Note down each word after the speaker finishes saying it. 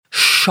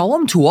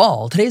Shalom to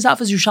all. Today's daf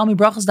is Yushalmi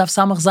Berachos daf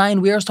Samach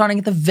Zayin. We are starting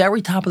at the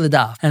very top of the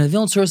daf. And the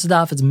Vilna source of the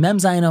daf is Mem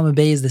Zayin Amud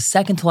Beis is the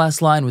second to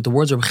last line with the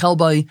words of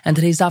Rechelbai. And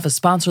today's daf is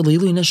sponsored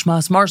Leilu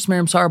Nishmas Mars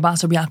Miriam Sar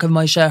Basar Yaakov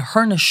Moshe.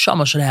 Her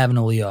neshama should have an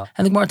aliyah.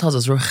 And the Gemara tells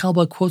us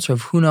Rechelbai quotes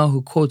Rav Huna,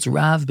 who quotes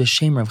Rav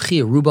B'Shem Rav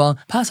Chia Ruba.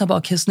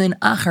 Pasaba Kisnin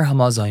Acher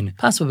Hamazayin.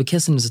 Pasaba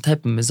Kisnin is a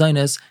type of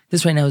mezainis.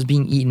 This right now is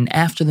being eaten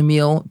after the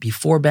meal,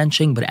 before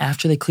benching, but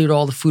after they cleared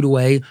all the food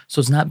away,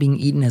 so it's not being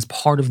eaten as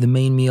part of the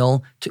main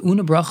meal. To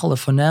una bracha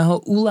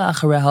lefaneha ula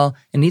achareha,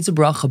 it needs a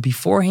bracha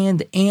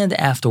beforehand and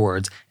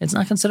afterwards. It's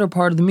not considered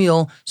part of the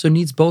meal, so it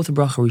needs both a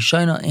bracha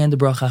rishona and a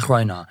bracha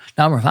achrayna.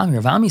 Now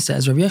Rav Ami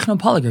says, Rav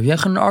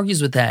Yechanan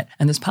argues with that,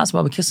 and this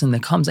pasuk b'kissin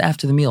that comes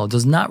after the meal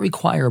does not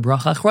require a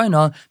bracha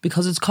achrayna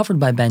because it's covered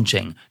by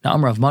benching. Now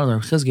Rav Mana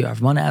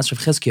asked Rav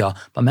Chizkiah,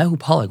 but mehu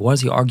palag, what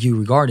does he argue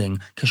regarding?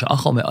 Is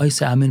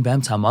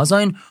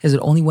it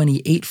only when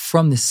he ate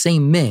from the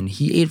same min?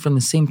 He ate from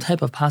the same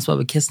type of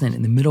pasuk b'kissin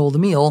in the middle of the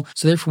meal,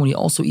 so therefore when he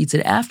also eats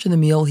it after the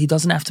meal, he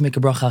doesn't have to make a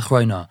bracha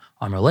achrayna.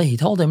 Amrle, he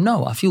told him,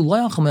 no,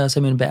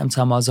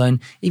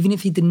 even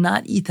if he did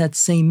not eat that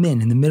same min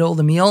in the middle of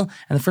the meal,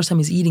 and the first time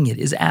he's eating it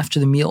is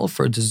after the meal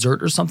for a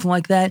dessert or something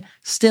like that,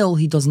 still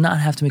he does not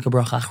have to make a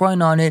bracha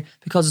achrayna on it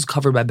because it's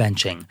covered by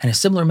benching. And a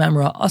similar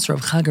memra, Asr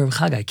of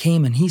Chagai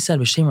came and he said,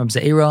 B'Shem Rab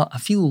Ze'era,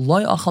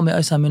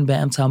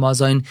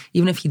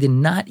 even if he did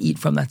not eat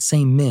from that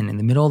same min in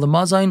the middle of the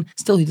mazayin,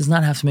 still he does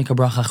not have to make a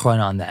bracha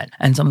achrayna on that.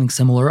 And something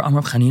similar, Rav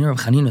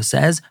Chanina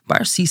says,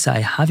 Bar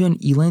Sisai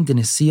Havyon Ilan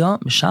Dinisia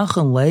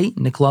Mishachan Le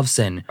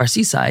Niklavsin. Bar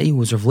Sisai, who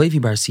was Rav Levi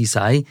Bar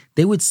Sisai,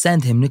 they would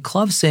send him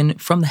Niklavsin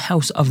from the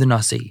house of the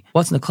Nasi.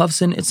 What's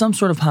Niklavsin? It's some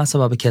sort of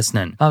Hasav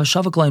Abakisnan.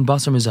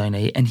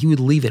 And he would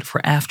leave it for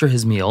after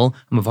his meal,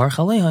 and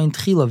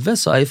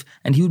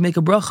he would make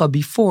a bracha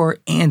before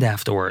and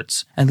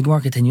afterwards. And the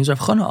Gemara continues, Rav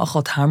Chana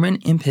achal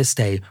tamrin im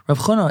pistei. Rav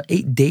Chana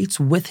ate dates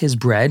with his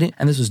bread,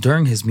 and this was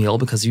during his meal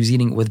because he was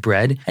eating it with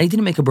bread, and he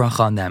didn't make a bracha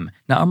on them.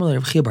 Now Amar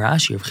Rav Chia Bar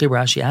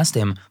Ashi asked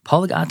him,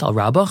 Palag at al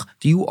Rabach,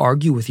 do you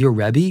argue with your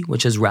Rebbe,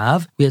 which is Rav?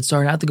 We had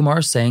started out the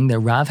Gemara saying that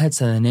Rav had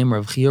said in the name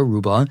of Rav Chia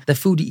Ruba that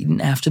food eaten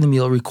after the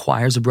meal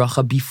requires a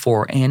bracha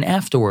before and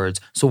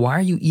afterwards. So why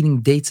are you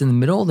eating dates in the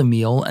middle of the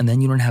meal and then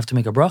you don't have to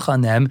make a bracha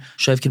on them?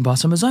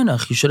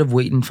 You should have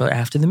waited for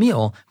after the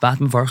meal.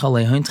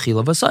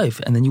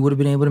 And then you would have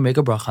been able to make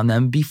a bracha on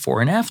them before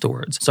and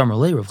afterwards. So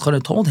Rav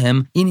Chana told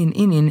him,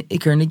 Inin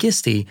ikar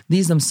negisti.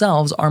 These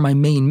themselves are my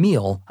main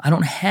meal. I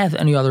don't have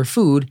any other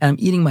food, and I'm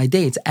eating my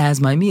dates as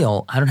my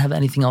meal. I don't have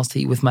anything else to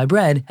eat with my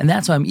bread, and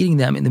that's why I'm eating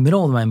them in the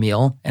middle of my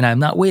meal, and I'm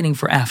not waiting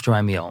for after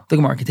my meal. The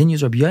Gemara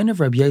continues, Rabbi Yonav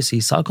Rabbi Yosi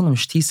Salkolim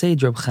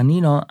Shtisei Rab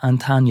Chanina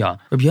Antanya.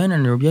 Rabbi Yonav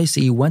and Rabbi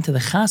Yosi went to the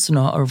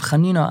chasana of Rab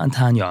Chanina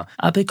Antanya.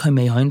 Ape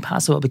Kaimehain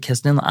Pasava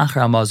Bekisnin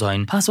La'achar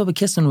Amazain. Pasava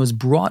Bekisnin was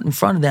brought in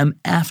front of them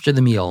after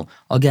the meal.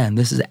 Again,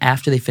 this is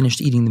after they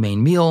finished eating the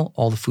main meal,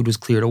 all the food was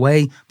cleared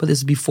away, but this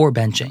is before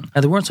benching.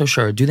 Now they weren't so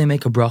sure, do they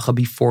make a bracha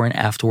before and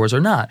afterwards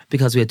or not?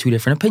 Because we had two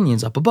different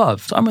opinions up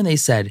above. So Amar they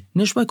said,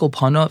 Nishbek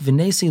Ulpana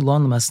V'nesi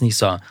Lon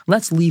Lamasnisa.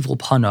 Let's leave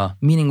Ulpana,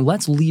 meaning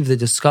let's leave the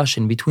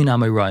discussion between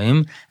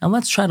Amirayim, and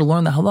let's try to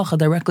learn the halacha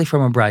directly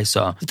from a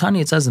brayso. The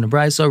Tanya, it says in a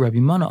brayso, Rabbi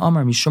Mana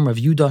Amar Mishum Rav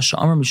Yudah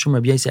Sha'amar Mishum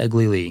Rav Yese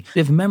Aglili. We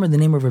have remembered the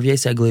name of Rav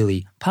Yese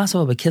Aglili.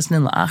 Pasava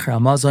Bekisnin La'achar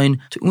Amazain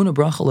to una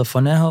bracha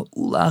lefaneha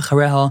ula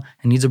achareha,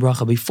 and needs a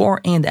bracha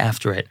before and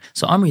after it.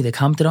 So Amri, they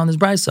commented on this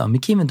brayso.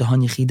 Mikim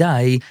Dahan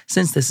Yechidai,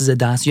 since this is a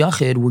das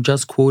yachid, we're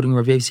just quoting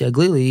Rav Yese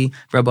Aglili.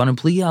 Rabbanan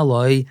pli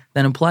aloi,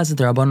 that implies that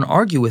the Rabbanan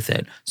argue with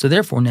it. So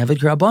therefore, Nevid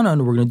Rabbanan,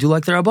 we're going to do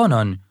like the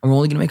Rabbanan. And we're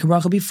only going to make a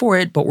bracha before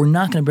it, but we're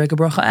not going to break a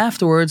bracha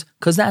afterwards,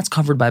 because that's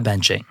covered by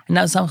benching. And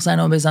now Samach Zayin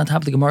Amud Beis on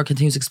top of the Gemara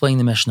continues explaining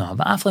the Mishnah.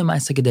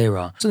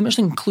 So the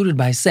Mishnah concluded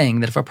by saying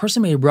that if a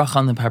person made a bracha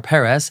on the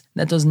parperes,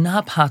 that does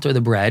not pater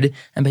the bread,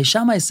 and Beis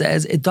Shammai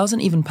says it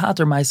doesn't even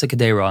pater Ma'aseh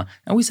Kedera.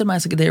 And we said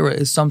Ma'aseh Kedera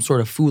is some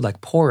sort of food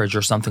like porridge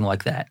or something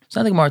like that. So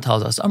now the Gemara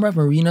tells us, Amrav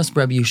Marinas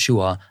Rabbi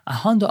Yeshua,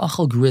 Ahanda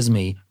Achal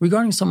Grizmi,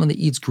 regarding someone that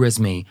eats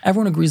grizmi.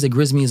 Everyone agrees that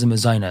grizmi is a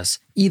mezainis.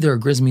 Either a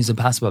grizmi is a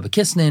pasaba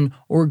b'kisnin,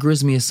 or a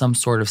grizmi is some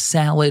sort of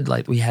salad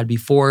like we had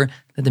before,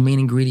 that the main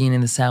ingredient in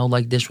the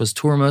salad-like dish was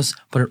turmus,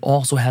 but it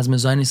also has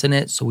mezainis in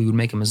it, so we would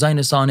make a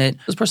mezainis on it.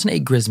 This person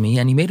ate grizmi,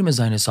 and he made a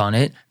mezainis on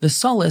it, the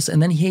salis,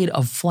 and then he ate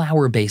a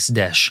flour-based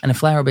dish. And a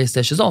flour-based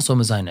dish is also a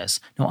mezainis.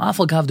 Now,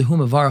 afal gav dehu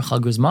mevarach al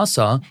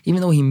grizmasa,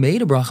 even though he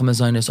made a bracha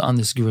mezainis on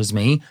this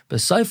grizmi,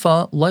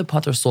 b'saifa loy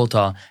pater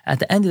solta. At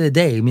the end of the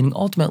day, meaning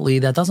ultimately,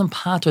 that doesn't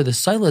pater the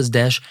silas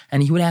dish,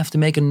 and he would have to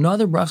make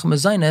another bracha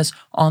mezainis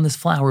on this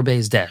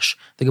flour-based dish.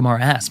 The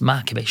Gemara asks,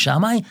 Ma ke Beis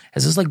Shammai?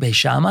 Is this like Beis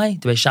Shammai?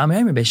 Do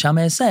Beis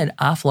Shammai Shammai said,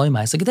 Af loy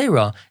ma'aseh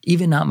gedera,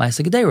 even not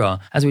ma'aseh gedera.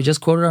 As we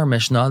just quoted our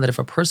Mishnah, that if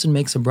a person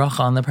makes a bracha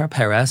on the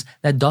parperes,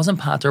 that doesn't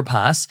pater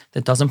pas,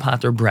 that doesn't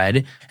pater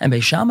bread, and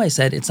Beis Shammai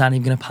said it's not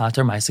even going to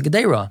pater ma'aseh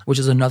gedera, which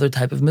is another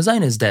type of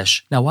mezainis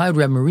dish. Now, why would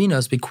Reb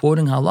Marinos be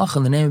quoting halacha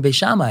in the name of Beis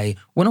Shammai?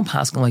 We don't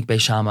paskin like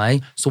Beis Shammai,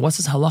 so what's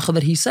this halacha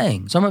that he's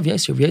saying? So Rav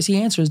Yossi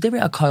answers,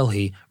 Devrei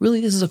Akalhi.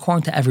 Really, this is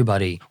according to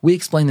everybody. We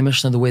explained the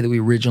Mishnah the way that we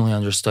originally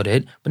understood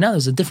it, but now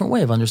there's a different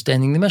way of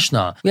understanding the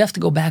Mishnah. We have to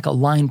go back a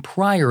line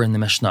prior in the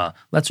Mishnah.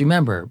 Let's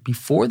remember,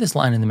 before this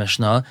line in the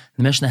Mishnah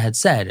had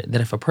said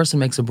that if a person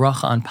makes a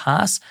bracha on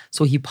pas,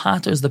 so he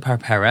paters the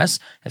parperes.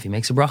 If he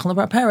makes a bracha on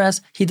the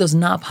parperes, he does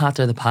not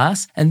pater the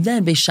pas, and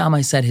then Beis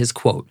Shammai said his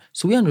quote.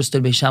 So we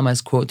understood Beis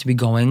Shammai's quote to be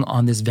going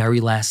on this very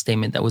last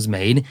statement that was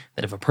made,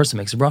 that if a person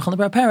makes a bracha on the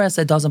parperes,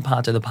 that doesn't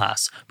pater the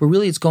pas. But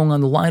really it's going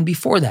on the line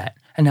before that.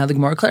 And now the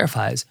Gemara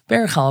clarifies,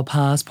 Berachos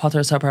pas pater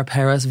sapar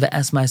paras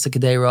ve'es ma'aseh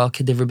gedera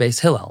kedivra Beis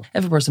Hillel.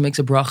 If a person makes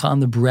a bracha on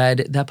the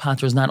bread, that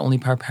paters not only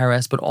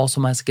parperes but also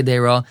ma'aseh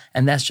gedera,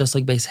 and that's just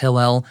like Beis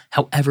Hillel.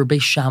 However,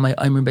 Beis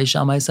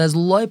Shammai says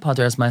loy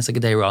pater es ma'aseh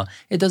gedera.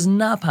 It does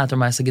not pater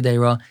ma'aseh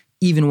gedera,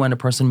 even when a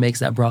person makes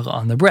that bracha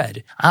on the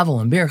bread. Aval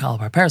and birch al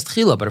parperes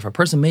tchila, but if a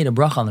person made a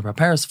bracha on the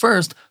parperes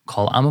first,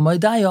 kol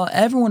amamaydayo,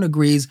 everyone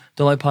agrees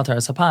dolai pater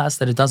esapas,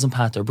 that it doesn't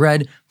pater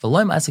bread,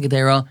 v'loy ma'aseh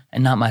gedera,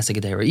 and not ma'aseh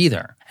gedera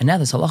either. And now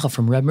this halacha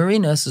from Reb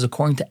Marinos is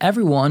according to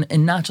everyone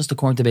and not just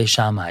according to Beis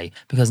Shammai,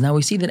 because now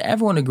we see that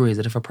everyone agrees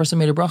that if a person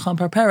made a bracha on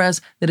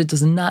parperes, that it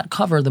does not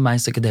cover the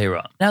ma'aseh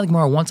gedera. Now the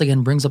Gemara once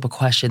again brings up a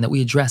question that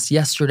we addressed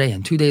yesterday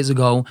and 2 days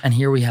ago, and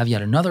here we have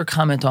yet another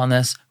comment on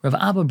this. Rav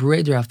Abba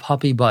Bereder Rav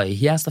Papi Bai,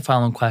 he asked the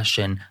following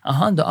question: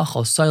 Ahan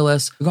da'achol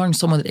silas, regarding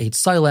someone that ate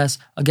silas.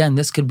 Again,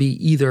 this could be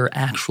either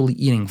actually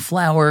eating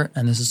flour,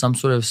 and this is some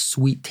sort of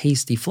sweet,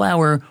 tasty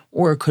flour,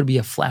 or it could be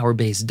a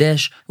flour-based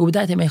dish,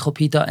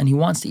 and he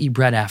wants to eat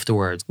bread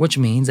afterwards, which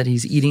means that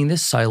he's eating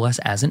this silas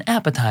as an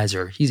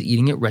appetizer. He's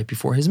eating it right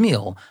before his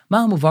meal.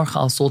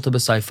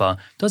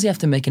 Does he have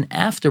to make an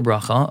after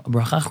bracha, a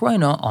bracha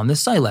achrona, on the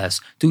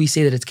silas? Do we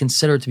say that it's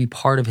considered to be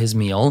part of his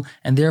meal,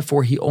 and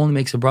therefore he only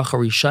makes a bracha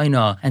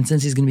rishayna, and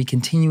since he's going to be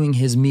continuing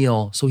his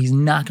meal, so he's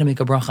not going to make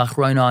a bracha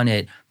achrona on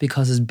it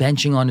because his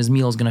benching on his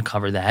meal is going to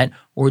cover that?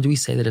 Or do we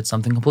say that it's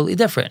something completely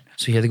different?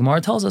 So here the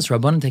Gemara tells us,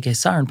 Rabbanan te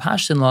Kesar and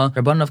Pashtin la,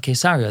 Rabbanan of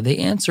Kesaria, they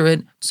answer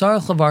it,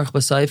 Sarach lavarch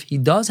b'saif, he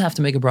does have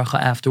to make a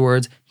bracha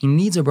afterwards, he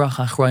needs a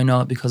bracha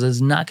achrona because it's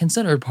not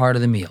considered part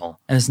of the meal.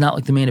 And it's not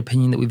like the main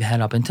opinion that we've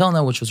had up until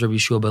now, which was Rabbi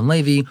Yeshua ben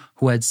Levi,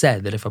 who had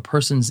said that if a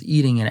person's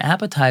eating an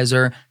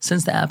appetizer,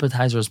 since the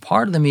appetizer is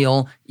part of the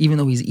meal, even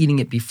though he's eating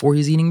it before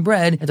he's eating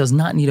bread, it does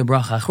not need a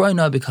bracha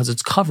achrona because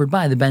it's covered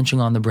by the benching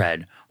on the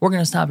bread. We're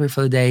going to stop here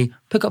for the day,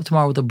 pick up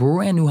tomorrow with a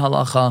brand new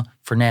halacha.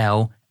 For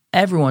now,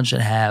 everyone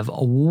should have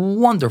a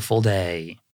wonderful day.